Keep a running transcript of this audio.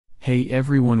Hey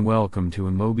everyone, welcome to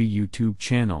Amobi YouTube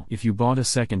channel. If you bought a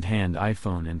second-hand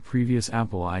iPhone and previous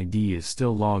Apple ID is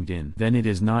still logged in, then it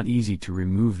is not easy to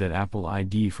remove that Apple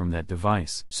ID from that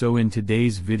device. So in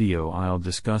today's video I'll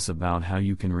discuss about how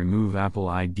you can remove Apple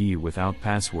ID without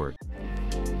password.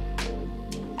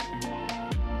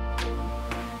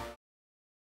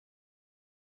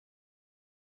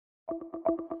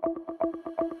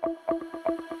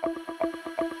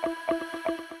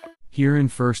 Here in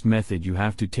first method you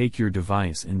have to take your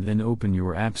device and then open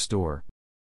your App Store.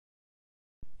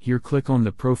 Here click on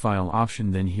the profile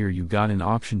option, then here you got an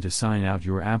option to sign out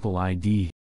your Apple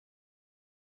ID.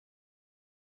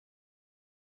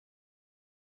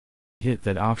 Hit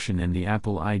that option and the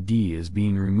Apple ID is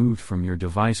being removed from your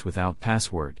device without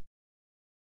password.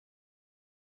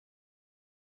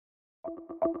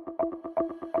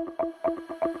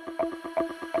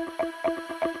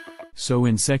 So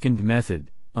in second method,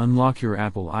 unlock your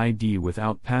Apple ID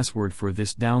without password. For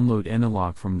this, download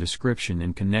Unlock from description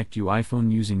and connect your iPhone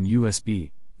using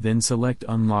USB, then select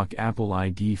Unlock Apple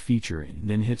ID feature and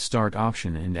then hit Start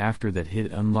option, and after that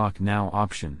hit Unlock Now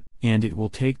option, and it will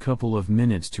take couple of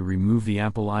minutes to remove the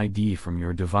Apple ID from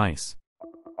your device.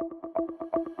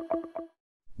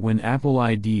 When Apple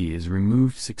ID is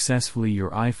removed successfully,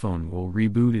 your iPhone will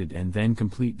reboot it and then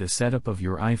complete the setup of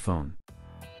your iPhone.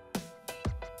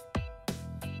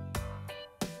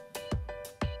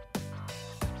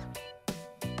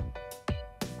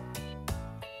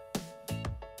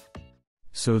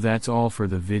 So that's all for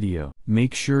the video.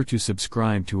 Make sure to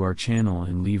subscribe to our channel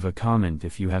and leave a comment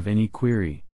if you have any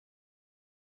query.